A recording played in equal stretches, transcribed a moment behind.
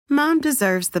Mom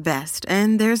deserves the best,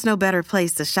 and there's no better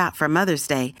place to shop for Mother's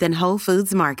Day than Whole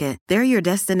Foods Market. They're your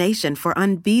destination for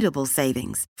unbeatable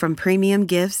savings, from premium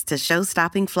gifts to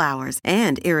show-stopping flowers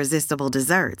and irresistible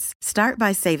desserts. Start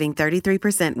by saving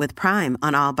 33% with Prime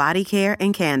on all body care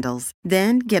and candles.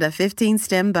 Then get a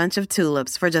 15-stem bunch of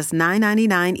tulips for just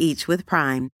 $9.99 each with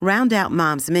Prime. Round out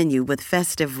Mom's menu with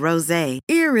festive rosé,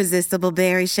 irresistible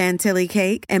berry chantilly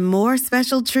cake, and more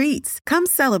special treats. Come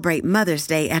celebrate Mother's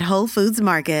Day at Whole Foods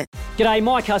Market. G'day,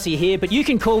 Mike Hussey here, but you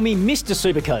can call me Mr.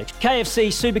 Supercoach. KFC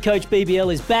Supercoach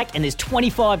BBL is back and there's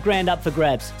 25 grand up for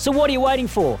grabs. So what are you waiting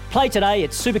for? Play today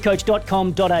at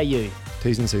supercoach.com.au.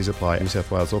 T's and C's apply. New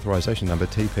South Wales authorisation number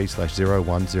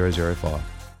TP/01005.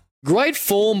 Great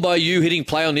form by you hitting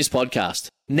play on this podcast.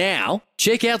 Now,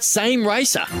 check out Same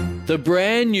Racer, the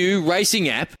brand new racing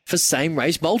app for same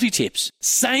race multi-tips.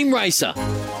 Same Racer.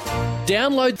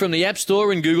 Download from the App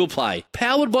Store and Google Play.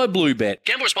 Powered by Bluebet.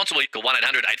 Gamble responsibly. Call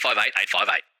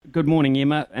 1-800-858-858. Good morning,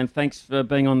 Emma, and thanks for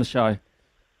being on the show.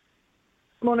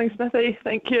 Morning, Smithy.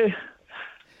 Thank you.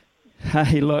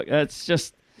 Hey, look,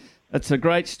 it's a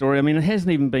great story. I mean, it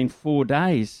hasn't even been 4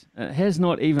 days. It has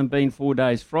not even been 4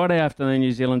 days. Friday afternoon,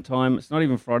 New Zealand time. It's not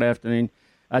even Friday afternoon,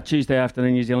 Tuesday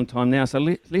afternoon, New Zealand time now. So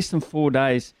less than 4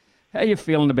 days. How are you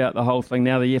feeling about the whole thing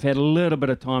now that you've had a little bit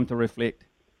of time to reflect?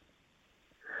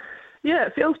 Yeah,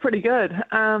 it feels pretty good.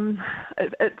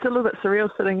 It's a little bit surreal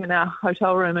sitting in our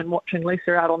hotel room and watching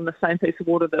Lisa out on the same piece of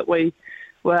water that we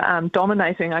were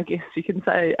dominating, I guess you can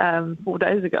say, 4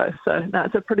 days ago. So no,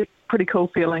 it's a pretty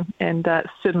cool feeling, and it's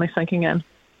certainly sinking in.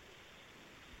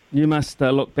 You must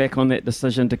look back on that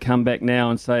decision to come back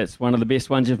now and say it's one of the best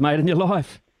ones you've made in your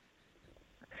life.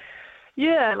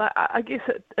 Yeah, I guess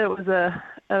it was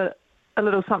a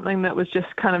little something that was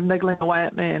just kind of niggling away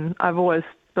at me, and I've always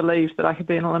believed that I could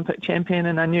be an Olympic champion,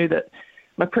 and I knew that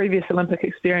my previous Olympic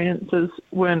experiences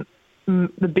weren't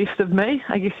the best of me,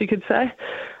 I guess you could say.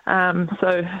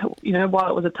 So, while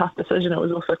it was a tough decision, it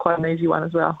was also quite an easy one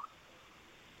as well.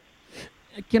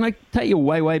 Can I take you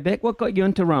way back? What got you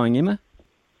into rowing, Emma?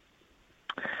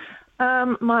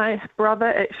 My brother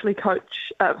actually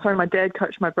my dad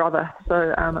coached my brother,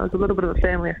 so it was a little bit of a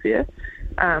family affair.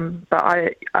 But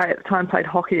I at the time played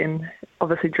hockey and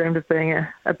obviously dreamed of being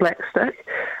a black stick,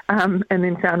 and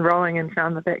then found rowing and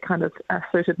found that kind of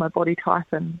suited my body type.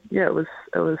 And yeah, it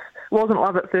wasn't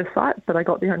love at first sight, but I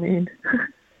got there in the end.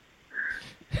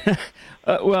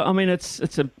 Well, I mean,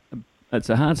 it's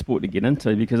a hard sport to get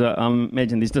into because I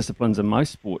imagine there's disciplines in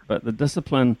most sport, but the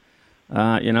discipline,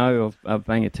 of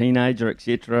being a teenager,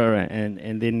 etc.,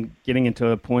 and then getting into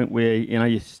a point where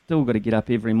you still got to get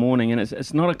up every morning, and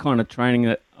it's not a kind of training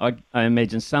that I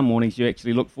imagine some mornings you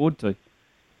actually look forward to.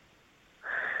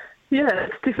 Yeah,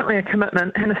 it's definitely a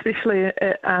commitment, and especially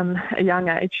at a young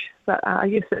age. But I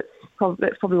guess that's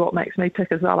probably what makes me tick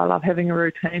as well. I love having a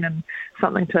routine and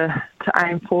something to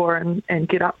aim for and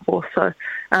get up for. So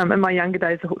in my younger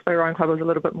days, the Hawke's Bay Rowing Club was a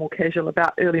little bit more casual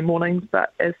about early mornings,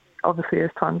 but as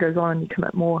time goes on and you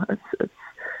commit more, it's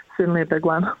certainly a big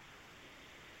one.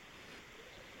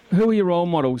 Who are your role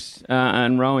models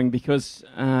in rowing? Because,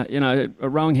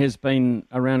 rowing has been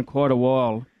around quite a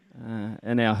while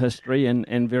in our history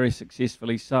and very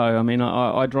successfully so. I mean,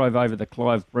 I drove over the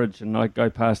Clive Bridge and I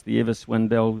go past the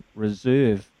Ever-Swindell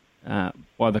Reserve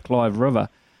by the Clive River.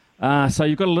 So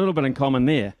you've got a little bit in common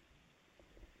there.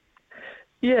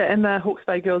 Yeah, and the Hawke's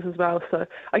Bay girls as well. So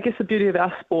I guess the beauty of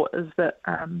our sport is that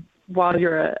while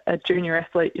you're a junior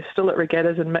athlete, you're still at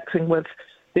regattas and mixing with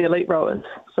the elite rowers.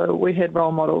 So we had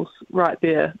role models right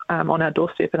there on our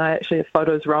doorstep, and I actually have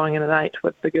photos rowing in an 8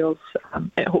 with the girls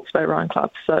at Hawke's Bay Rowing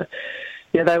Club. So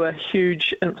yeah, they were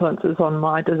huge influences on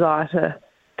my desire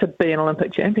to be an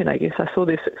Olympic champion, I guess. I saw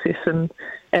their success in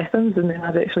Athens, and then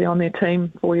I was actually on their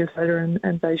team 4 years later in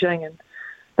Beijing, and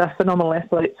they're phenomenal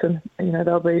athletes, and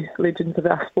they'll be legends of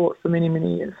our sport for many,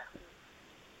 many years.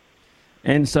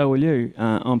 And so will you,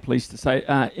 I'm pleased to say.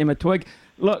 Emma Twigg,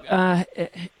 look,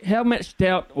 how much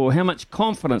doubt or how much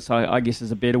confidence, I guess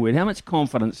is a better word, how much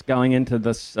confidence going into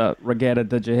this regatta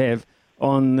did you have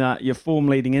on your form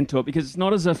leading into it? Because it's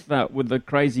not as if with the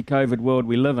crazy COVID world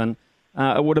we live in,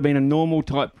 it would have been a normal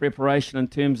type preparation in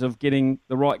terms of getting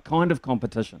the right kind of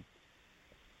competition.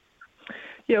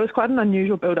 Yeah, it was quite an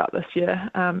unusual build-up this year,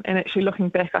 and actually looking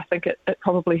back, I think it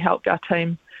probably helped our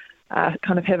team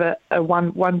kind of have a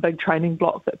one big training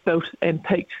block that built and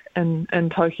peaked in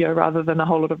Tokyo rather than a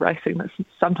whole lot of racing that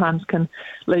sometimes can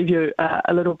leave you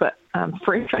a little bit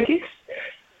fresh, I guess.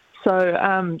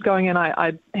 So going in,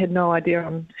 I had no idea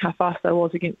on how fast I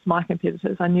was against my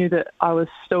competitors. I knew that I was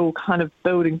still kind of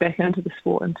building back into the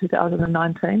sport in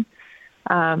 2019.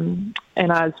 And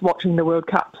I was watching the World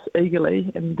Cups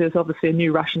eagerly, and there's obviously a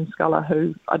new Russian sculler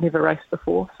who I'd never raced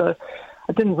before, so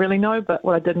I didn't really know, but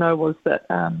what I did know was that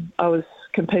I was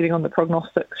competing on the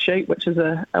prognostic sheet, which is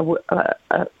a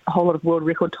whole lot of world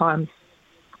record times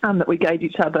that we gauge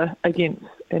each other against.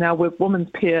 And our women's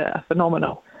pair are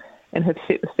phenomenal and have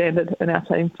set the standard in our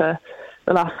team for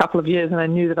the last couple of years, and I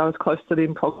knew that I was close to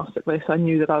them prognostically, so I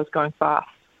knew that I was going fast.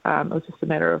 It was just a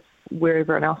matter of where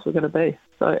everyone else was going to be.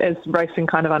 So as racing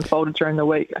kind of unfolded during the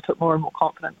week, I took more and more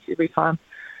confidence every time.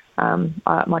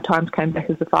 My times came back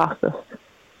as the fastest.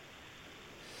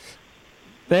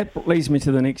 That leads me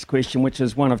to the next question, which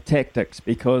is one of tactics,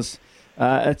 because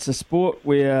it's a sport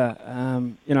where,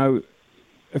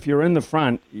 if you're in the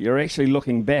front, you're actually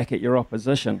looking back at your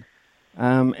opposition.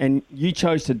 And you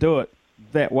chose to do it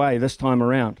that way this time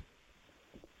around.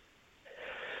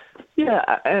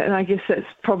 Yeah, and I guess it's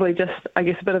probably just, a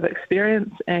bit of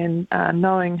experience and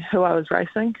knowing who I was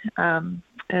racing.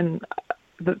 And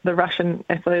the Russian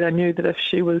athlete, I knew that if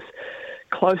she was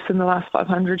close in the last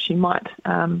 500, she might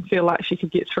feel like she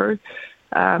could get through.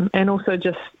 And also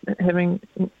just having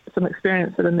some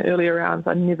experience that in the earlier rounds,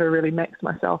 I never really maxed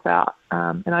myself out.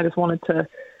 And I just wanted to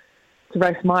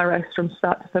race my race from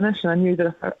start to finish. And I knew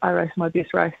that if I raced my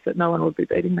best race, that no one would be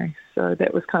beating me. So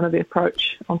that was kind of the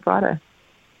approach on Friday.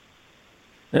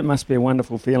 It must be a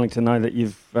wonderful feeling to know that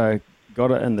you've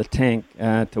got it in the tank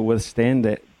to withstand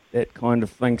that kind of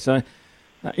thing. So,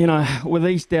 with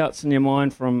these doubts in your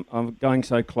mind from going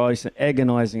so close,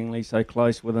 agonisingly so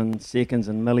close within seconds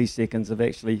and milliseconds of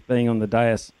actually being on the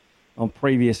dais on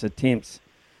previous attempts,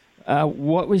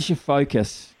 what was your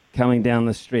focus coming down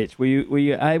the stretch? Were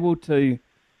you able to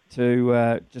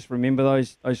just remember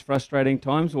those frustrating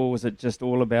times, or was it just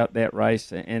all about that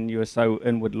race and you were so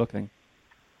inward looking?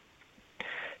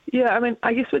 Yeah,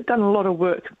 I guess we'd done a lot of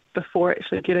work before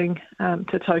actually getting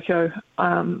to Tokyo.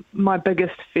 My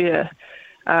biggest fear,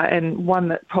 and one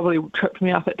that probably tripped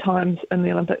me up at times in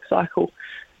the Olympic cycle,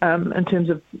 in terms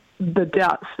of the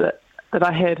doubts that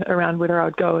I had around whether I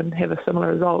would go and have a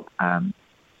similar result,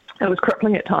 it was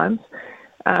crippling at times.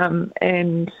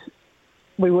 And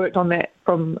we worked on that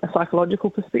from a psychological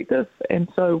perspective. And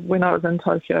so when I was in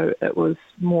Tokyo, it was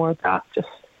more about just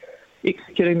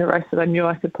executing the race that I knew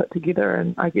I could put together,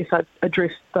 and I guess I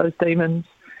addressed those demons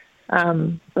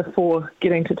before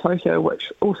getting to Tokyo,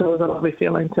 which also was a lovely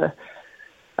feeling to,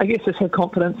 I guess, just have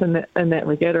confidence in that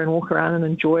regatta and walk around and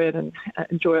enjoy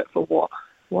it for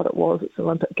what it was. It's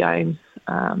Olympic Games.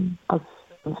 I was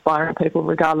inspiring people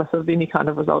regardless of any kind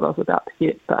of result I was about to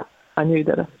get, but I knew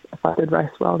that if I did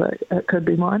race well, that it could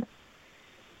be mine.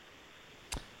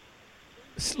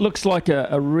 It looks like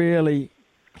a really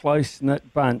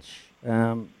close-knit bunch.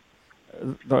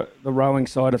 The rowing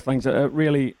side of things, it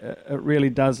really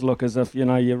does look as if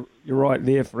you're right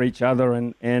there for each other,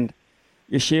 and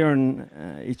you're sharing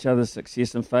each other's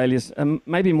success and failures,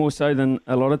 maybe more so than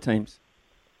a lot of teams.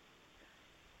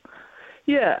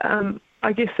 Yeah,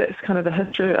 I guess that's kind of the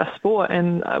history of our sport,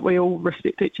 and we all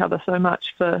respect each other so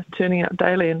much for turning up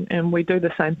daily, and we do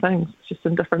the same things, just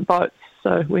in different boats.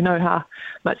 So we know how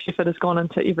much effort has gone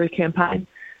into every campaign.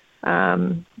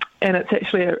 And it's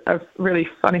actually a really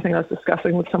funny thing I was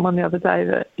discussing with someone the other day,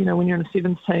 that, when you're in a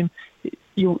sevens team,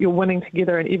 you're winning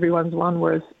together and everyone's won,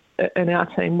 whereas in our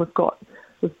team we've got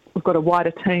a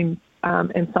wider team,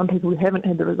 and some people who haven't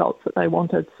had the results that they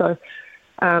wanted. So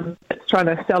it's trying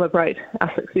to celebrate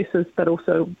our successes, but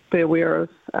also be aware of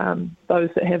those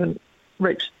that haven't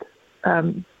reached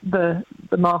the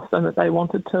milestone that they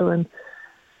wanted to. And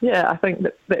yeah, I think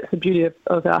that's the beauty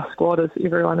of our squad, is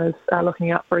everyone is looking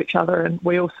out for each other, and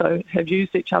we also have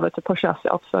used each other to push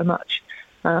ourselves so much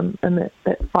in that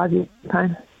 5-year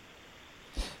campaign.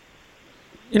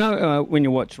 When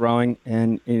you watch rowing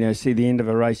and see the end of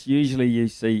a race, usually you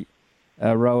see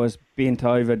rowers bent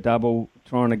over, double,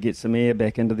 trying to get some air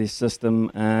back into their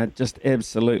system, just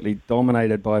absolutely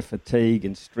dominated by fatigue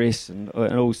and stress and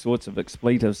all sorts of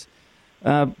expletives.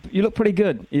 You look pretty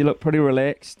good. You look pretty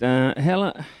relaxed.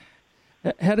 How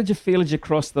did you feel as you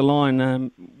crossed the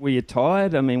line? Were you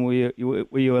tired?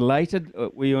 Were you elated?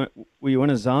 Were you in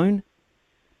a zone?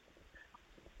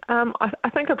 I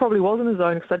think I probably was in a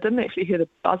zone, because I didn't actually hear the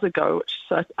buzzer go.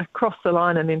 So I crossed the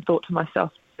line and then thought to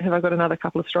myself, have I got another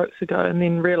couple of strokes to go? And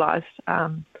then realised,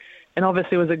 and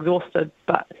obviously was exhausted,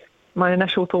 but my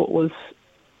initial thought was,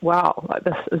 wow,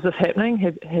 is this happening?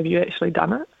 Have you actually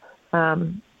done it?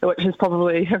 Which is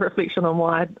probably a reflection on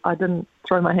why I didn't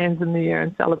throw my hands in the air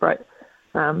and celebrate,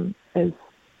 as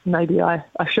maybe I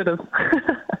should have.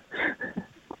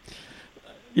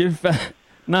 You've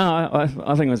No, I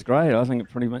think it was great. I think it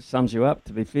pretty much sums you up,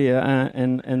 to be fair,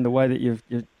 and the way that you've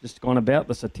just gone about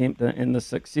this attempt and the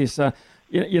success.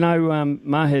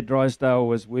 Maher Drysdale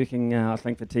was working, I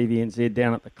think, for TVNZ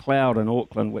down at the Cloud in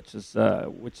Auckland, which was a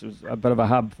bit of a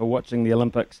hub for watching the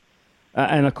Olympics.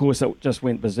 And, of course, it just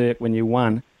went berserk when you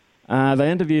won. They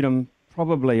interviewed him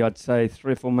probably, I'd say,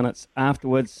 3 or 4 minutes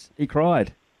afterwards. He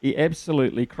cried. He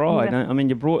absolutely cried. Yeah. I mean,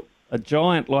 you brought a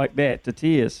giant like that to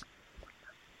tears.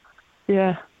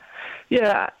 Yeah.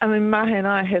 I mean, Maher and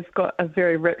I have got a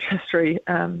very rich history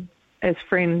as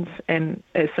friends and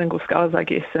as single scullers, I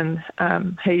guess. And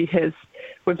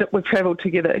we've travelled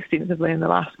together extensively in the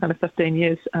last kind of 15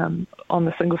 years on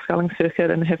the single sculling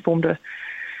circuit and have formed a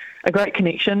great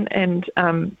connection. And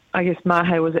I guess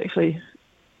Maher was actually,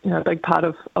 a big part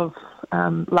of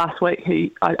last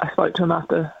week. I spoke to him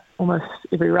after almost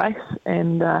every race,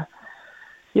 and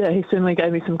he certainly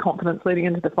gave me some confidence leading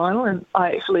into the final. And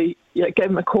I actually gave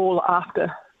him a call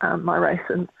after my race,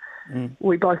 and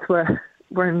we both were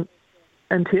in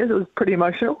tears. It was pretty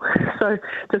emotional. So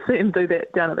to see him do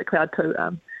that down at the Cloud too,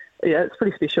 it's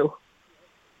pretty special.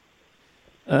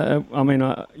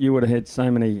 You would have had so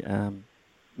many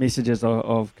messages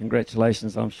of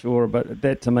congratulations, I'm sure, but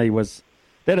that to me was,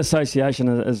 that association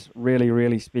is really,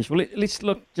 really special. Let's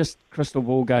look just crystal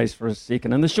ball gaze for a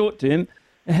second. In the short term,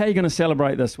 how are you going to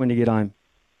celebrate this when you get home?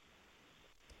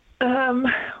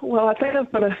 Well, I think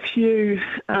I've got a few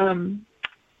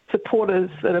supporters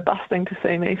that are busting to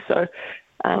see me, so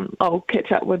I'll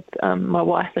catch up with my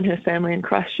wife and her family in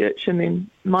Christchurch, and then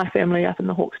my family up in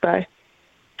the Hawke's Bay.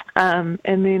 And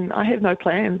then I have no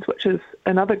plans, which is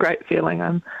another great feeling.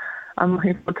 I'm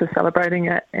looking forward to celebrating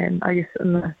it, and I guess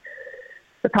in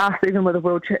the past, even with a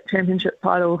World Championship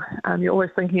title, you're always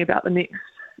thinking about the next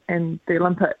and the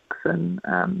Olympics. And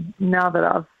now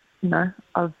that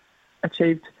I've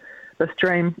achieved this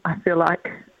dream, I feel like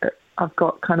I've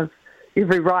got kind of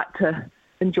every right to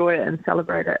enjoy it and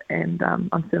celebrate it, and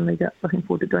I'm certainly looking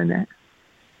forward to doing that.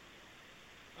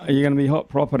 You're going to be hot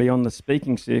property on the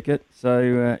speaking circuit,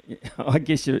 so I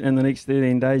guess in the next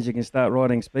 13 days you can start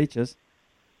writing speeches.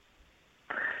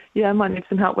 Yeah, I might need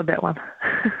some help with that one.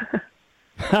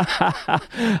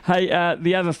 Hey,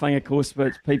 the other thing, of course,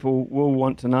 which people will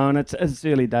want to know, and it's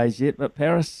early days yet, but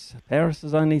Paris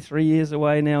is only 3 years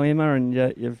away now, Emma, and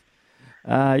you've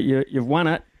won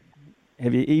it.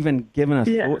 Have you even given a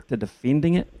thought to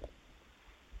defending it?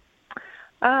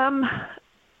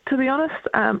 To be honest,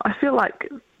 I feel like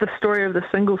the story of the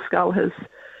single scull has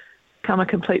come a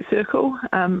complete circle.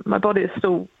 My body is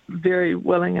still very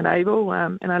willing and able,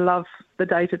 and I love the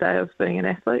day-to-day of being an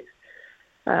athlete.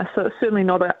 So it's certainly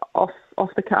not off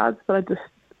the cards, but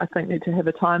I think need to have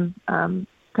a time,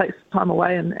 take some time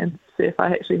away and see if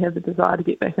I actually have the desire to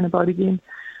get back in a boat again.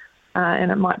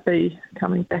 And it might be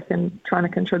coming back and trying to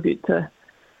contribute to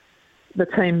the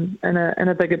team in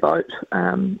a bigger boat,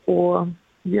 or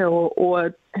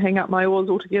hang up my oars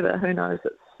altogether. Who knows?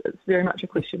 It's very much a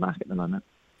question mark at the moment.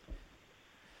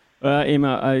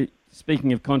 Emma,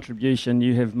 speaking of contribution,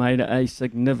 you have made a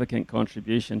significant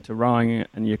contribution to rowing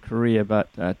in your career,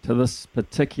 but to this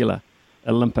particular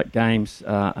Olympic Games,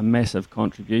 a massive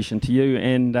contribution to you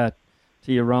and to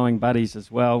your rowing buddies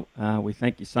as well. We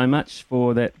thank you so much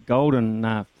for that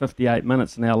golden 58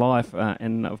 minutes in our life,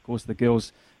 and of course the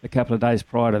girls a couple of days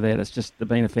prior to that. It's just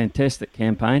been a fantastic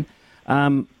campaign.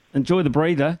 Enjoy the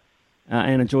breather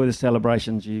and enjoy the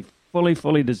celebrations. You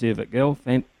fully deserve it, girl.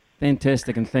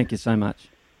 Fantastic, and thank you so much.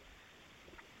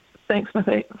 Thanks,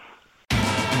 Matthew.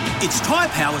 It's Tyre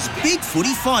Power's Big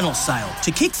Footy Final Sale.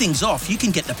 To kick things off, you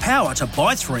can get the power to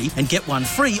buy 3 and get 1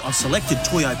 free on selected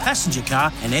Toyo passenger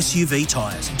car and SUV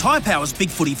tyres. Tyre Power's Big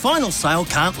Footy Final Sale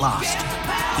can't last.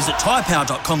 Visit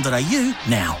tyrepower.com.au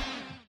now.